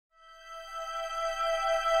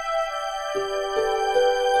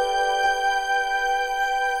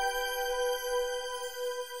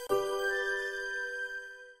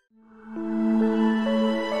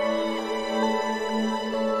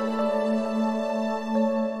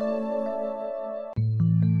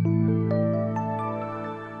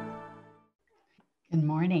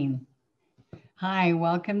Hi,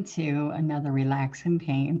 welcome to another Relax and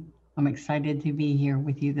Paint. I'm excited to be here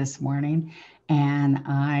with you this morning, and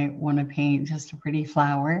I want to paint just a pretty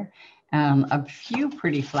flower, a few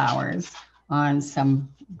pretty flowers on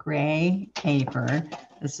some gray paper.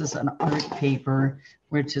 This is an art paper,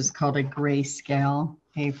 which is called a grayscale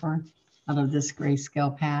paper out of this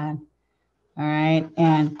grayscale pad. All right,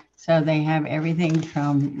 and so they have everything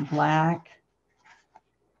from black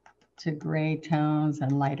to gray tones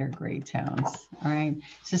and lighter gray tones. All right,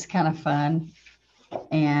 it's just kind of fun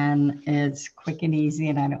and it's quick and easy,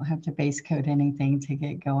 and I don't have to base coat anything to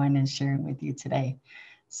get going and sharing with you today.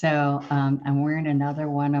 So I'm wearing another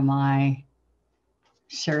one of my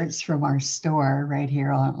shirts from our store right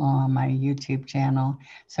here on my YouTube channel.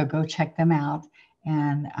 So go check them out.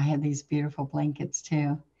 And I have these beautiful blankets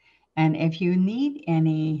too. And if you need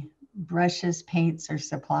any brushes, paints, or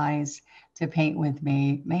supplies to paint with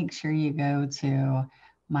me, make sure you go to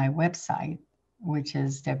my website, which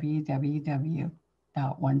is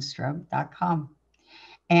www.onestroke.com.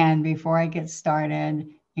 And before I get started,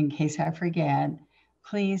 in case I forget,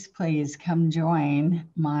 please come join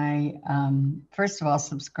my, first of all,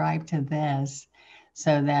 subscribe to this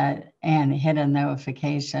so that, and hit a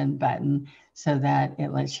notification button so that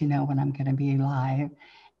it lets you know when I'm going to be live.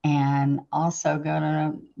 And also go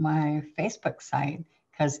to my Facebook site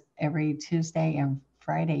because every Tuesday and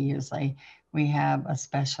Friday, usually, we have a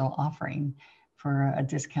special offering for a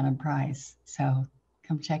discounted price. So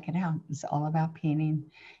come check it out. It's all about painting.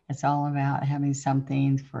 It's all about having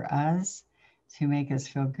something for us to make us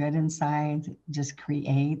feel good inside, just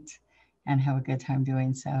create and have a good time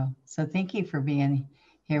doing so. So thank you for being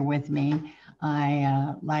here with me.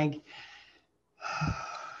 I like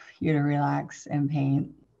you to relax and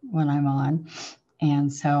paint when I'm on.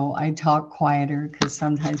 And so I talk quieter because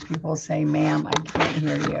sometimes people say, ma'am, I can't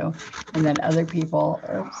hear you. And then other people,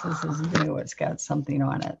 oops, this is new. It's got something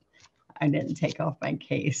on it. I didn't take off my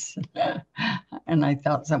case and I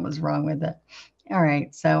thought something was wrong with it. All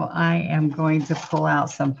right, so I am going to pull out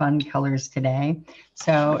some fun colors today.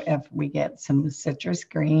 So if we get some citrus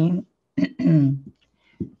green, and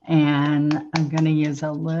I'm going to use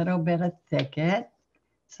a little bit of thicket.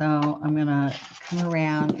 So I'm going to come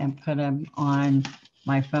around and put them on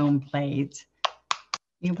my foam plate.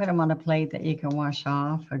 You can put them on a plate that you can wash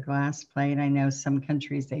off, a glass plate. I know some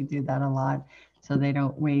countries, they do that a lot so they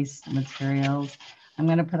don't waste materials. I'm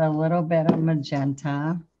going to put a little bit of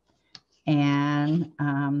magenta and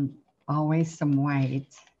always some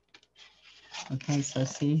white. Okay, so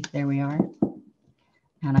see, there we are.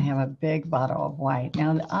 And I have a big bottle of white.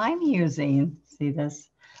 Now I'm using, see this?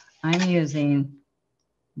 I'm using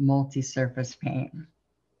multi-surface paint.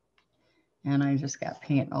 And I just got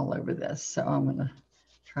paint all over this. So I'm going to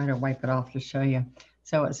try to wipe it off to show you.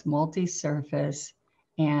 So it's multi-surface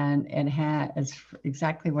and it has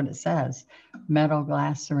exactly what it says. Metal,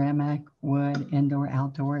 glass, ceramic, wood, indoor,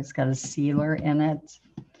 outdoor. It's got a sealer in it.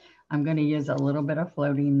 I'm going to use a little bit of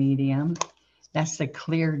floating medium. That's the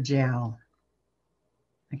clear gel.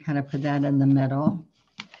 I kind of put that in the middle.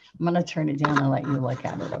 I'm going to turn it down and let you look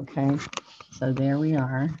at it, okay? So there we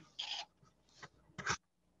are.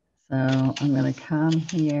 So I'm going to come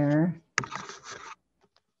here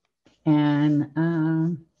and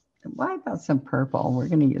why about some purple? We're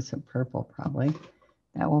going to use some purple probably.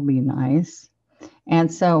 That will be nice.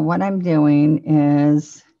 And so what I'm doing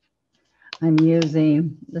is I'm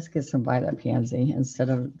using, let's get some violet pansy instead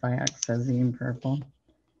of dioxazine purple.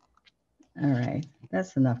 All right,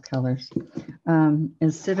 that's enough colors.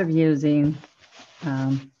 Instead of using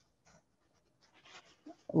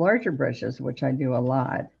larger brushes, which I do a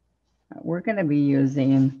lot, we're going to be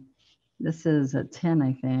using, this is a 10,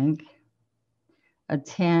 I think. A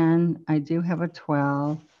 10, I do have a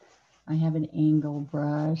 12. I have an angle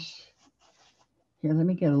brush. Here, let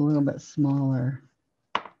me get a little bit smaller.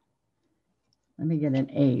 Let me get an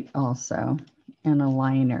 8 also, and a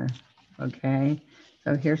liner, okay?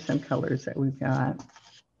 So here's some colors that we've got.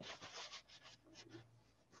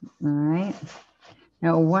 All right.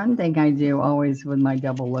 Now, one thing I do always with my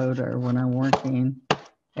double loader when I'm working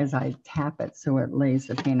is I tap it so it lays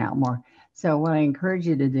the paint out more. So what I encourage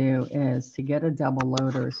you to do is to get a double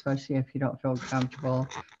loader, especially if you don't feel comfortable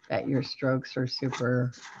that your strokes are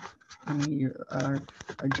super, I mean, you are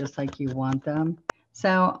just like you want them.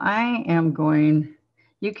 So I am going,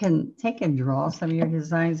 you can take and draw some of your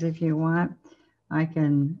designs if you want. I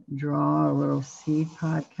can draw a little seed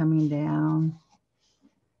pod coming down.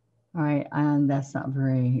 All right, and that's not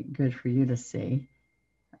very good for you to see.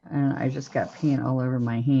 And I just got paint all over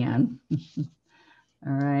my hand.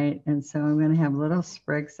 All right, and so I'm going to have little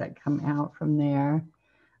sprigs that come out from there.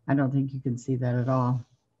 I don't think you can see that at all.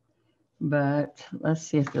 but let's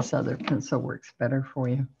see if this other pencil works better for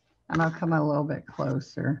you. And I'll come a little bit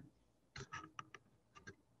closer.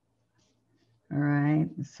 All right,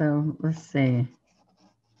 so let's see.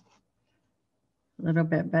 A little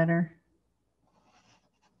bit better.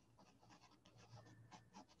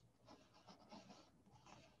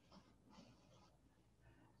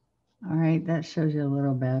 All right, that shows you a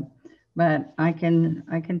little bit. But I can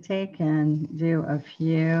take and do a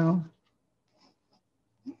few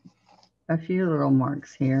little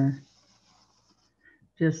marks here,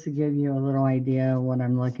 just to give you a little idea of what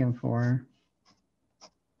I'm looking for.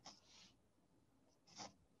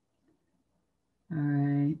 All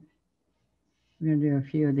right, I'm going to do a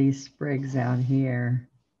few of these sprigs out here.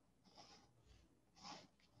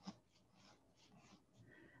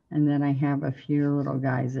 And then I have a few little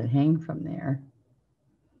guys that hang from there.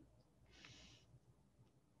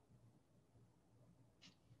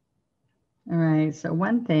 All right, so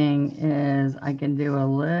one thing is I can do a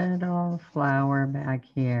little flower back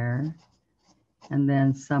here and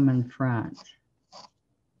then some in front.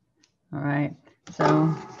 All right, so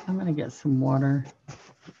I'm going to get some water,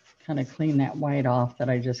 kind of clean that white off that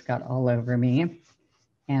I just got all over me,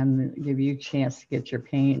 and give you a chance to get your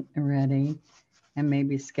paint ready and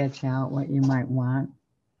maybe sketch out what you might want.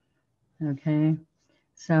 Okay,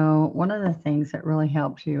 so one of the things that really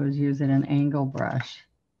helps you is using an angle brush.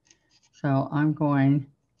 So I'm going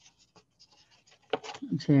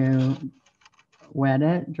to wet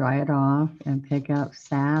it, dry it off, and pick up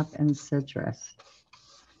sap and citrus.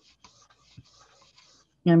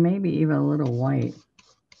 And maybe even a little white.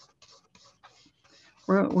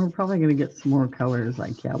 We're probably going to get some more colors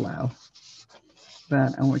like yellow.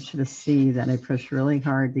 But I want you to see that I push really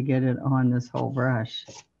hard to get it on this whole brush.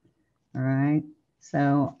 All right.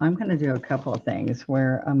 So I'm going to do a couple of things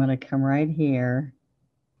where I'm going to come right here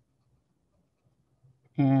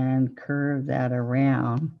and curve that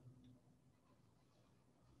around.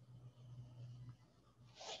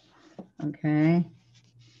 Okay.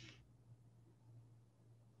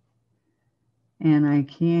 And I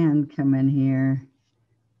can come in here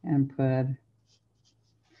and put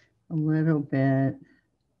a little bit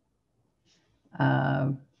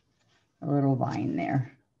of a little vine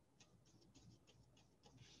there.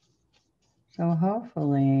 So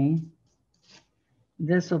hopefully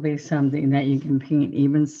this will be something that you can paint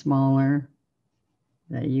even smaller,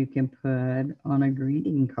 that you can put on a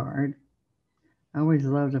greeting card. I always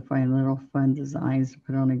love to find little fun designs to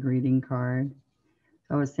put on a greeting card.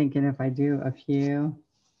 So I was thinking if I do a few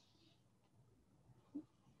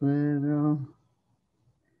little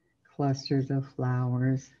clusters of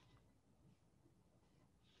flowers,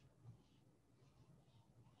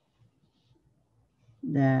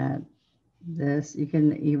 that this, you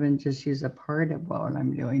can even just use a part of what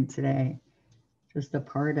I'm doing today, just a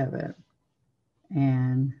part of it,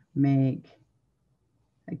 and make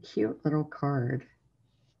a cute little card.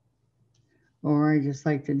 Or I just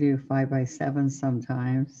like to do 5x7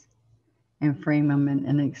 sometimes and frame them in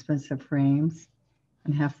inexpensive frames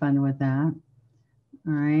and have fun with that.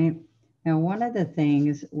 All right. Now, one of the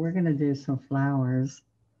things, we're going to do some flowers.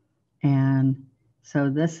 And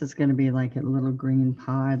so this is going to be like a little green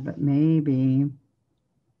pod, but maybe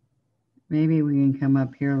we can come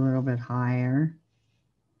up here a little bit higher.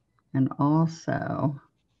 And also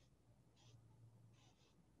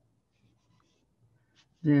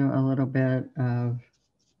do a little bit of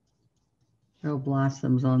little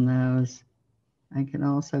blossoms on those. I can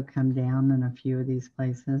also come down in a few of these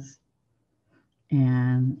places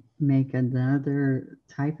and make another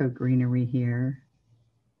type of greenery here.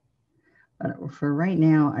 But for right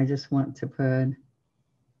now, I just want to put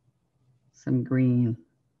some green,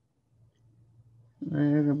 a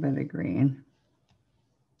little bit of green.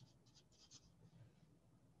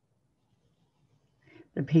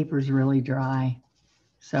 The paper's really dry,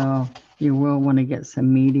 so you will want to get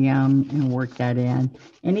some medium and work that in.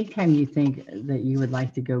 Anytime you think that you would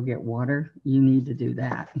like to go get water, you need to do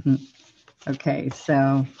that. Okay,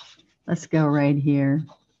 so let's go right here.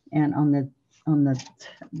 And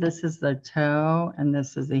this is the toe and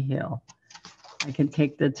this is the heel. I can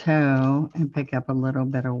take the toe and pick up a little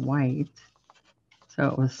bit of white. So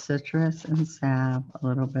it was citrus and sap, a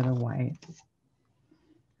little bit of white.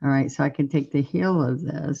 All right, so I can take the heel of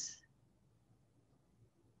this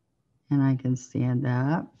and I can stand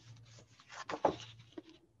up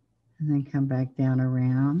and then come back down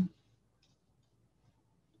around.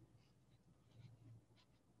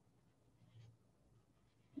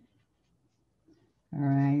 All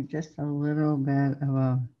right, just a little bit of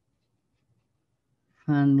a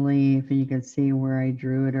fun leaf, and you can see where I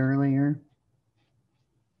drew it earlier.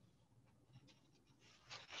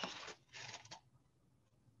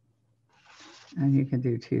 And you can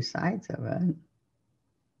do two sides of it.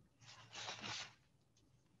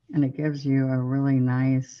 And it gives you a really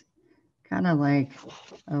nice, kind of like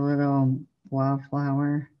a little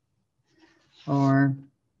wildflower, or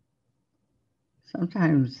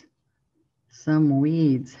sometimes some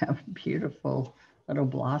weeds have beautiful little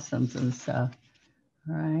blossoms and stuff.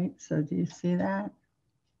 All right, so do you see that?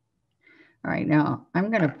 All right, now I'm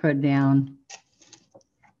going to put down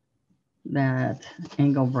that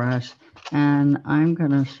angle brush, and I'm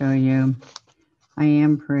going to show you, I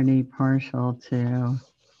am pretty partial to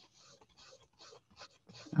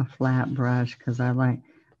a flat brush because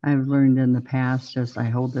I've learned in the past, just I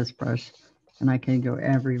hold this brush and I can go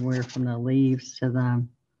everywhere from the leaves to the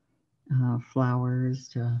flowers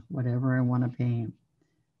to whatever I want to paint.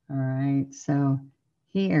 All right, so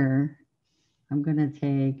here I'm going to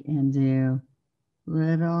take and do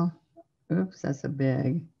little, oops, that's a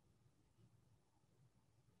big,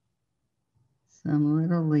 some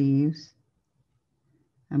little leaves.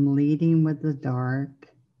 I'm leading with the dark.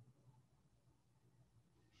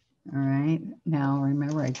 All right, now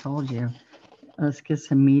remember I told you, let's get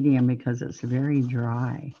some medium because it's very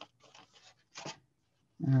dry.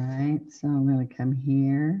 All right, so I'm going to come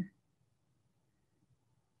here.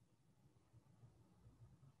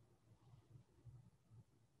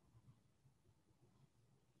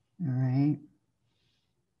 All right.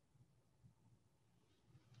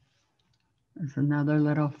 There's another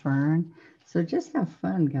little fern. So just have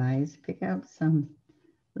fun, guys. Pick out some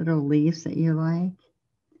little leaves that you like.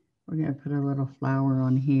 We're going to put a little flower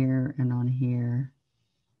on here and on here.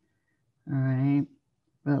 All right.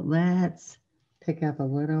 But let's pick up a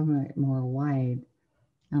little bit more white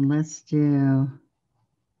and let's do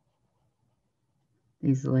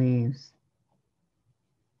these leaves.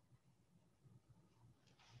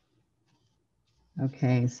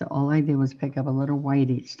 Okay, so all I did was pick up a little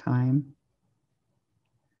white each time.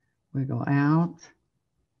 Wiggle out,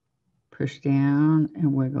 push down,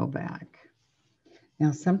 and wiggle back.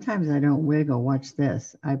 Now, sometimes I don't wiggle. Watch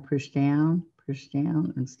this. I push down,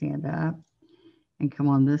 and stand up. And come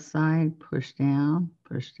on this side, push down,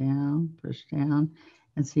 push down, push down.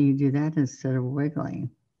 And so you do that instead of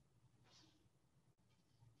wiggling.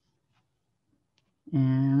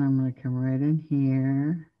 And I'm going to come right in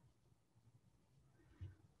here.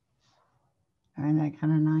 Isn't that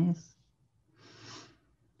kind of nice?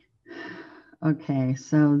 Okay,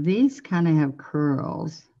 so these kind of have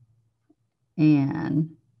curls.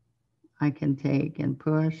 And I can take and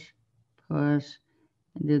push, push,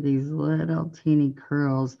 and do these little teeny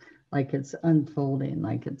curls like it's unfolding,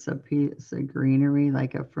 like it's a piece of greenery,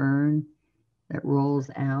 like a fern that rolls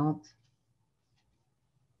out.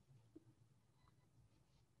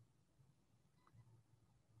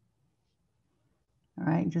 All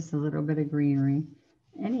right, just a little bit of greenery.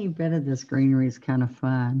 Any bit of this greenery is kind of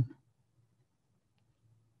fun.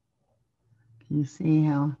 Can you see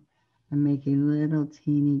how I'm making little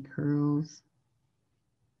teeny curls?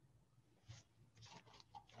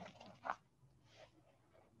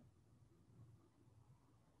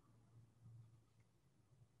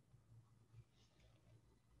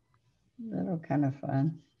 Little kind of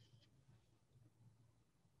fun.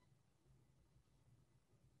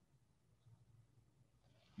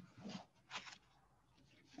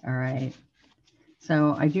 All right.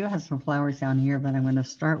 So I do have some flowers down here, but I'm going to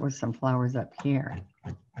start with some flowers up here.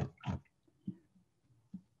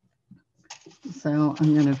 So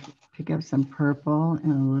I'm going to pick up some purple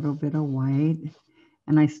and a little bit of white.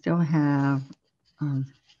 And I still have,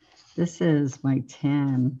 this is my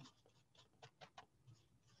 10.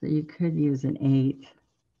 So you could use an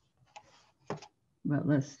 8. But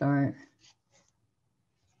let's start.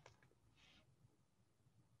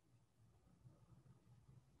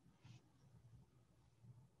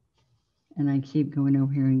 And I keep going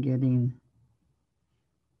over here and getting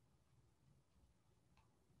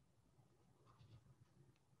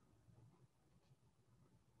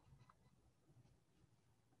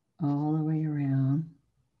all the way around.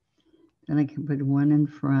 Then I can put one in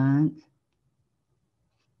front.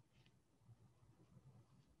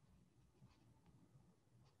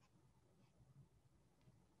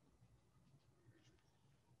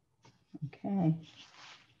 Okay.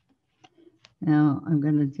 Now I'm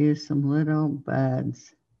going to do some little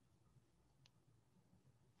buds.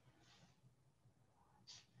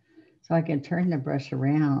 So I can turn the brush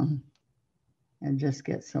around and just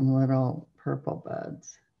get some little purple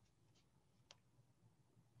buds.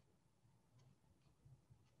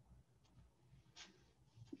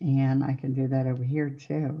 And I can do that over here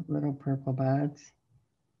too, little purple buds.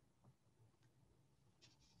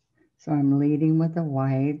 So I'm leading with the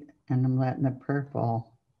white and I'm letting the purple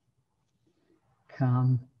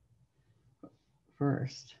come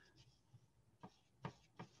first.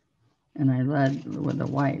 And I led with the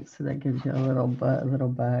white, so that gives you a little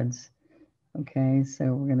buds. Okay,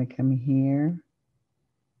 so we're going to come here.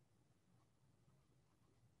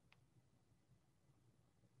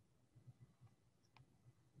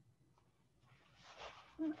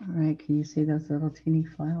 All right, can you see those little teeny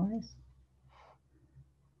flowers?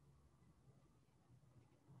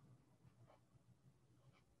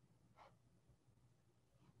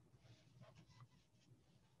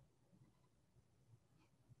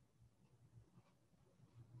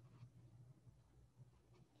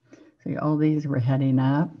 See, all these were heading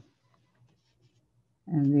up.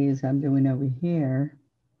 And these I'm doing over here.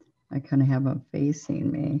 I kind of have them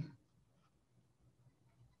facing me.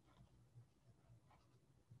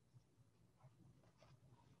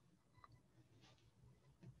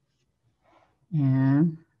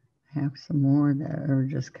 And I have some more that are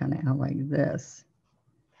just kind of out like this.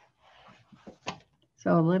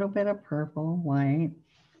 So a little bit of purple, white,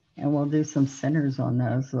 and we'll do some centers on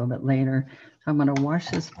those a little bit later. So I'm going to wash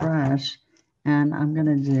this brush, and I'm going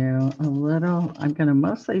to do a little, I'm going to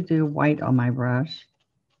mostly do white on my brush.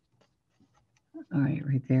 All right,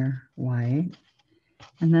 right there, white.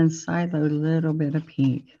 And then side load a little bit of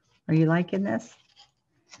pink. Are you liking this?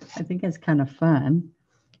 I think it's kind of fun.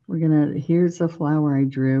 We're gonna, here's the flower I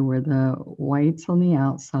drew where the white's on the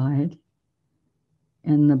outside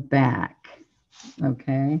and the back,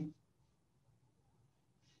 okay?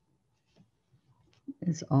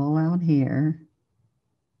 It's all out here.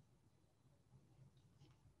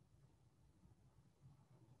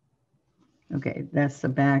 Okay, that's the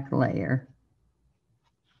back layer.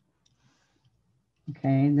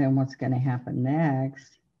 Okay, then what's gonna happen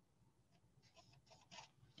next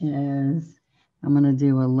is I'm gonna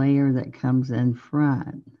do a layer that comes in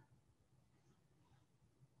front.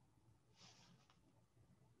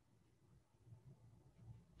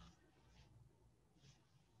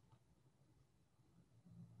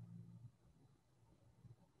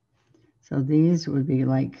 So these would be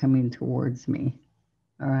like coming towards me.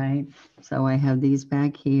 All right, so I have these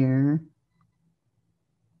back here.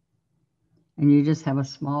 And you just have a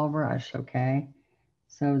small brush, okay?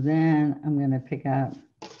 So then I'm gonna pick up,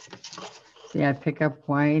 see, I pick up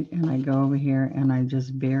white and I go over here and I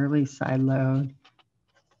just barely side load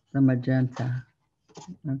the magenta,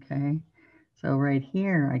 okay? So right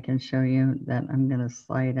here, I can show you that I'm gonna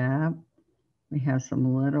slide up. We have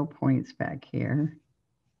some little points back here.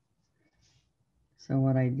 So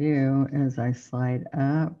what I do is I slide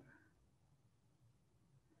up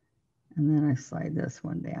and then I slide this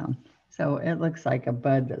one down. So it looks like a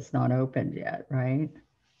bud that's not opened yet, right?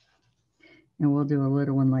 And we'll do a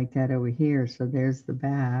little one like that over here. So there's the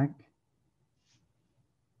back.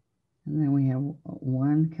 And then we have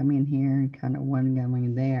one coming here and kind of one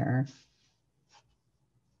going there.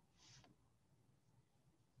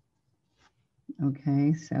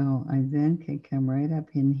 Okay, so I then could come right up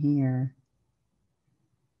in here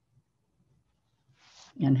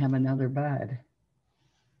and have another bud.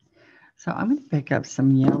 So I'm going to pick up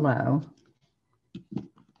some yellow.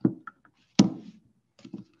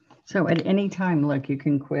 So at any time, look, you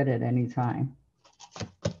can quit at any time.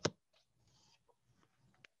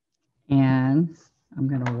 And I'm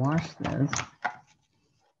going to wash this.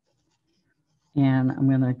 And I'm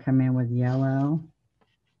going to come in with yellow.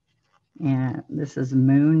 And this is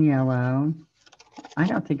moon yellow. I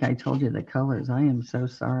don't think I told you the colors. I am so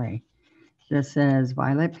sorry. This says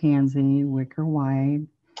violet pansy, wicker white,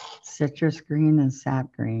 citrus green and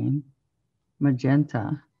sap green,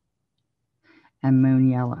 magenta, and moon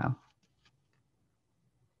yellow.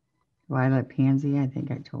 Violet pansy, I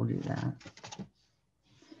think I told you that.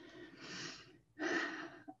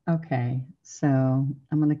 Okay, so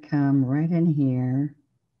I'm going to come right in here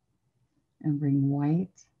and bring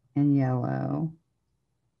white and yellow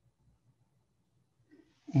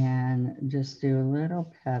and just do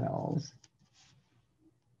little petals.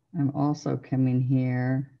 I'm also coming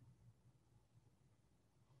here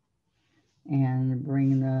and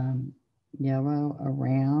bring the yellow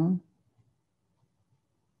around.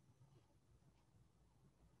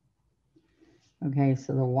 Okay,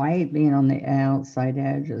 so the white being on the outside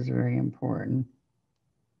edge is very important.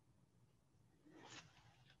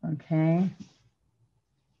 Okay.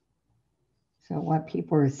 So what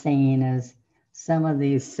people are saying is some of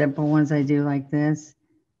these simple ones I do like this,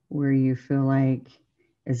 where you feel like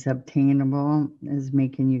it's obtainable, is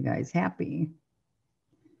making you guys happy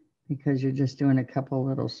because you're just doing a couple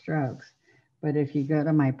little strokes. But if you go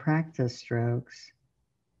to my practice strokes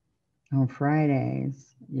on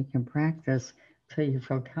Fridays, you can practice till you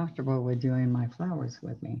feel comfortable with doing my flowers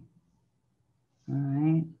with me. All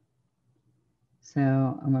right. So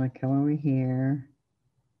I'm going to come over here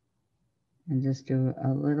and just do a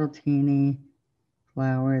little teeny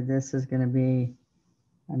flower. This is going to be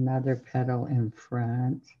another petal in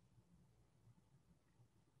front.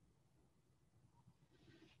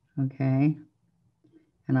 Okay.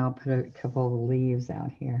 And I'll put a couple of leaves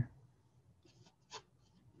out here.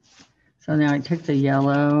 So now I took the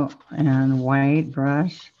yellow and white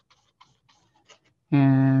brush.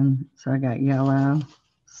 And so I got yellow,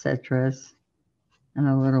 citrus, and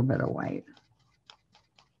a little bit of white.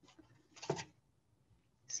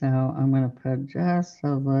 So I'm going to put just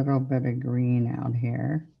a little bit of green out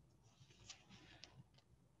here.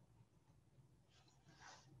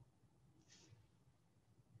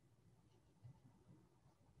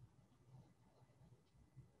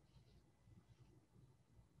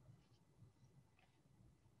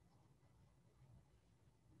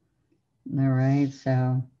 All right, so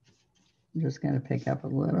I'm just going to pick up a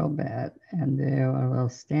little bit and do a little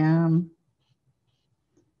stem,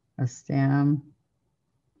 a stem,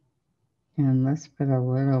 and let's put a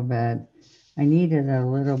little bit. I needed a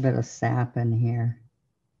little bit of sap in here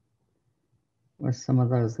with some of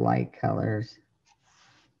those light colors.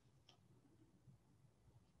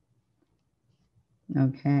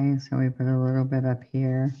 Okay, so we put a little bit up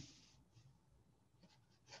here.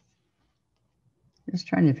 Just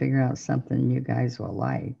trying to figure out something you guys will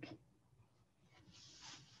like.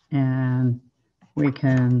 And we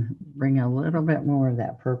can bring a little bit more of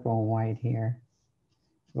that purple and white here.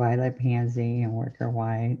 Violet pansy and wicker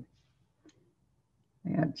white.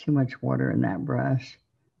 I got too much water in that brush.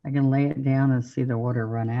 I can lay it down and see the water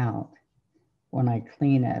run out. When I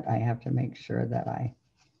clean it, I have to make sure that I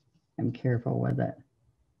am careful with it.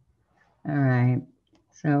 All right,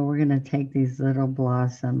 so we're gonna take these little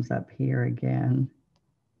blossoms up here again.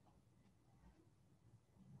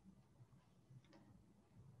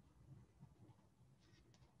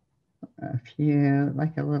 A few,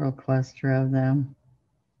 like a little cluster of them.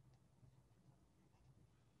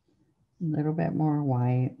 A little bit more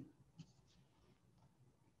white.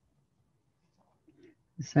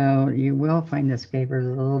 So you will find this paper is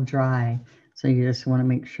a little dry, so you just want to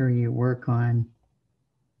make sure you work on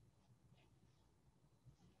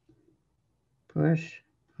push,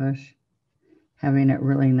 push, having it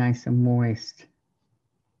really nice and moist.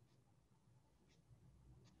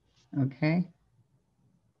 Okay.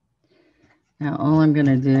 Now all I'm going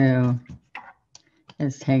to do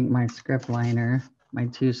is take my script liner, my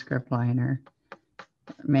 2 script liner,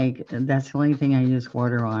 that's the only thing I use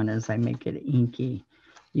water on is I make it inky.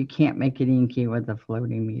 You can't make it inky with a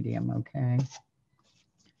floating medium, okay?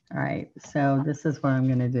 All right, so this is what I'm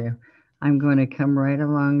going to do. I'm going to come right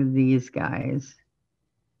along these guys.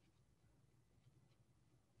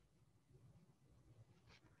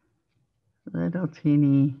 Little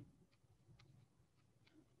teeny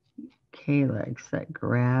calyx that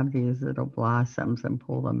grab these little blossoms and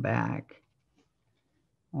pull them back.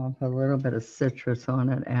 I'll put a little bit of citrus on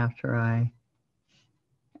it after I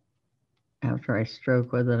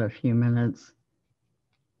stroke with it a few minutes.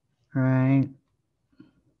 All right.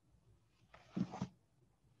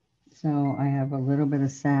 So I have a little bit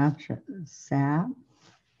of sap,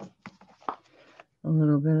 a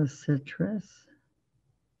little bit of citrus.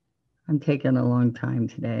 I'm taking a long time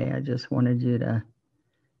today. I just wanted you to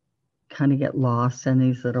kind of get lost in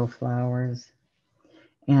these little flowers.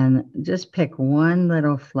 And just pick one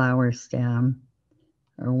little flower stem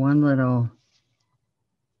or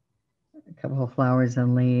a couple of flowers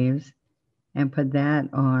and leaves and put that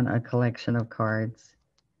on a collection of cards.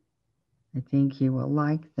 I think you will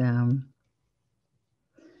like them.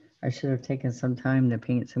 I should have taken some time to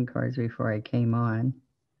paint some cards before I came on.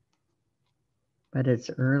 But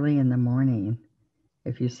it's early in the morning.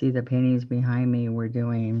 If you see the paintings behind me, we're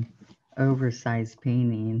doing oversized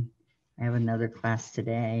painting. I have another class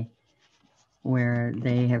today where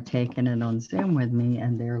they have taken it on Zoom with me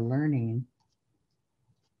and they're learning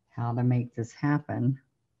how to make this happen.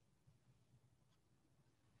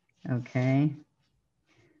 Okay.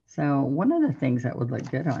 So one of the things that would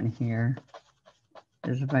look good on here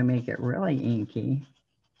is if I make it really inky.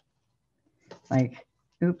 Like,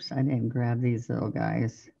 oops, I didn't grab these little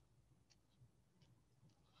guys.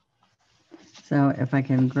 So if I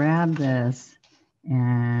can grab this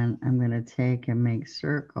and I'm going to take and make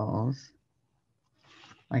circles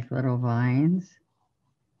like little vines.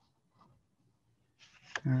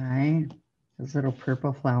 All right. Those little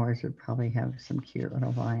purple flowers would probably have some cute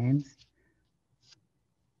little vines.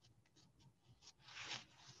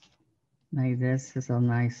 Like this is a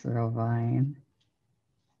nice little vine.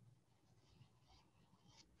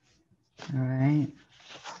 All right.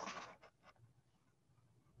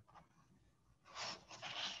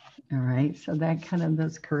 right, so that kind of,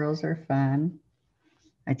 those curls are fun.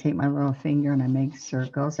 I take my little finger and I make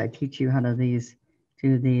circles. I teach you how to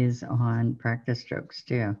do these on practice strokes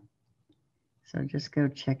too. So just go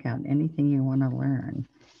check out anything you want to learn.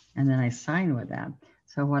 And then I sign with that.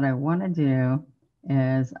 So what I want to do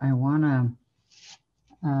is I want to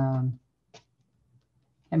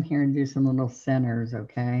come here and do some little centers,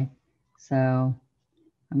 okay? So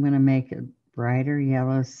I'm going to make a brighter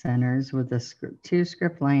yellow centers with the 2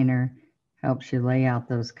 script liner. Helps you lay out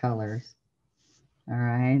those colors. All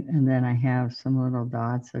right, and then I have some little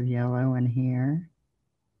dots of yellow in here.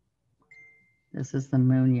 This is the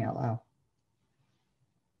moon yellow.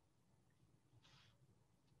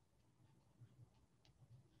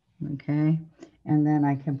 Okay, and then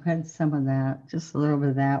I can put some of that, just a little bit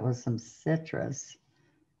of that with some citrus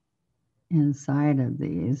inside of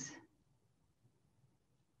these.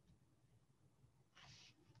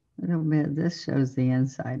 A little bit, this shows the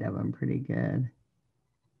inside of them pretty good.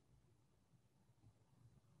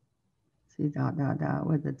 See, dot, dot, dot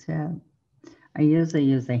with the tip. I usually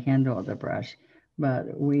use the handle of the brush,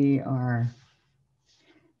 but we are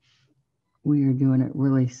doing it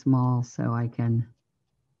really small so I can,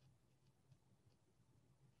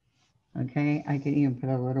 okay, I can even put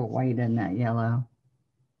a little white in that yellow.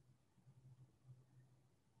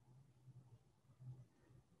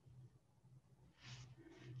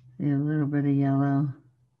 See, a little bit of yellow.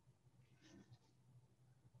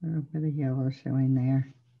 A little bit of yellow showing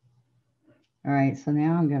there. All right, so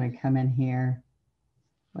now I'm going to come in here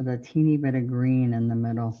with a teeny bit of green in the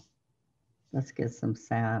middle. Let's get some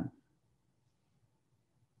sap.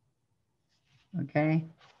 Okay.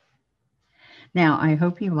 Now, I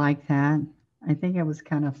hope you like that. I think it was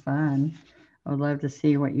kind of fun. I would love to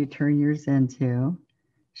see what you turn yours into.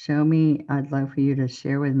 Show me, I'd love for you to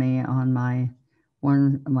share with me on my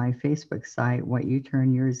Facebook site what you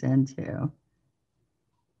turn yours into.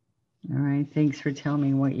 All right, thanks for telling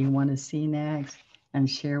me what you want to see next and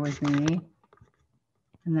share with me.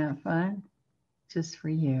 Isn't that fun? Just for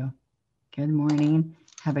you. Good morning.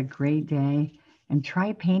 Have a great day and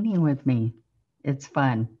try painting with me. It's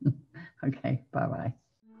fun. Okay.